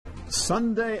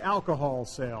Sunday alcohol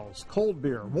sales, cold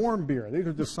beer, warm beer. These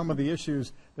are just some of the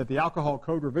issues that the Alcohol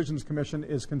Code Revisions Commission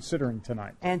is considering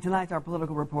tonight. And tonight, our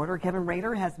political reporter, Kevin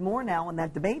Rader, has more now on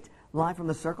that debate, live from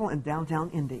the Circle in downtown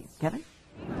Indy. Kevin?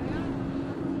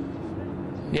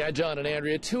 Yeah, John and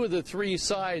Andrea, two of the three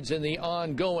sides in the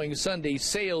ongoing Sunday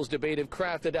sales debate have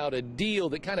crafted out a deal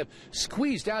that kind of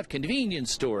squeezed out convenience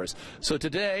stores. So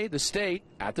today, the state,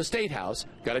 at the State House,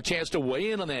 got a chance to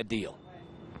weigh in on that deal.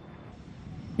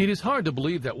 It is hard to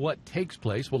believe that what takes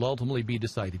place will ultimately be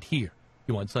decided here.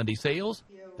 You want Sunday sales?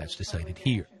 That's decided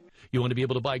here. You want to be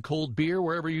able to buy cold beer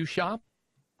wherever you shop?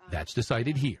 That's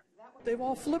decided here. They've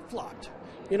all flip-flopped.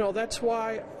 You know, that's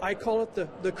why I call it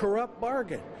the corrupt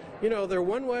bargain. You know, they're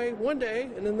one way one day,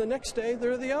 and then the next day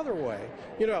they're the other way.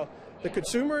 You know, the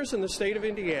consumers in the state of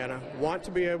Indiana want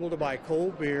to be able to buy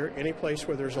cold beer any place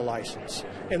where there's a license,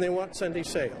 and they want Sunday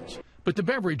sales. But the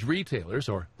beverage retailers,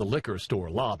 or the liquor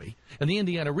store lobby, and the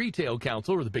Indiana Retail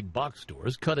Council, or the big box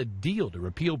stores, cut a deal to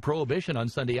repeal prohibition on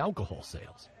Sunday alcohol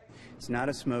sales. It's not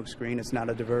a smokescreen, it's not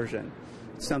a diversion.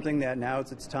 It's something that now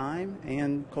it's its time,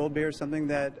 and cold beer is something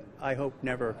that I hope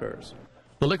never occurs.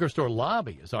 The liquor store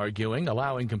lobby is arguing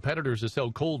allowing competitors to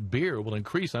sell cold beer will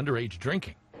increase underage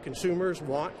drinking. Consumers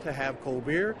want to have cold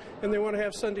beer, and they want to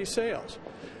have Sunday sales.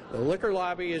 The liquor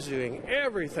lobby is doing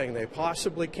everything they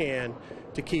possibly can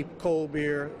to keep cold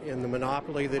beer in the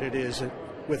monopoly that it is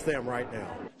with them right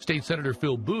now. State Senator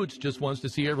Phil Boots just wants to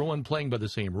see everyone playing by the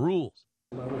same rules.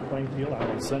 Level playing field. I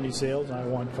want Sunday sales, and I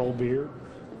want cold beer,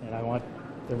 and I want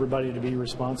everybody to be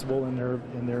responsible in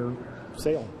their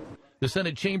sale. The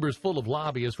Senate chamber is full of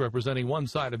lobbyists representing one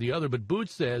side or the other, but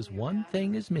Boots says one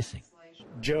thing is missing.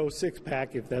 Joe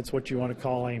Sixpack, if that's what you want to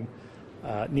call him,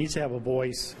 needs to have a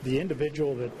voice. The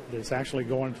individual that's actually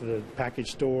going to the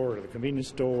package store or the convenience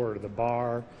store or the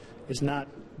bar is not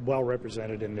well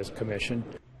represented in this commission.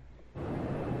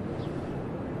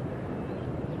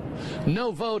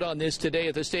 No vote on this today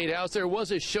at the State House. There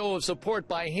was a show of support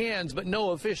by hands, but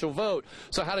no official vote.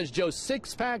 So how does Joe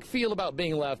Sixpack feel about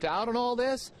being left out on all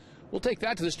this? We'll take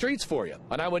that to the streets for you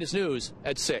on Eyewitness News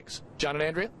at 6. John and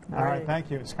Andrea? All right,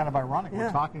 thank you. It's kind of ironic. We're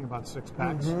talking about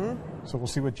six-packs, so we'll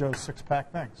see what Joe's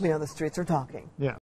six-pack thinks. You know, the streets are talking. Yeah.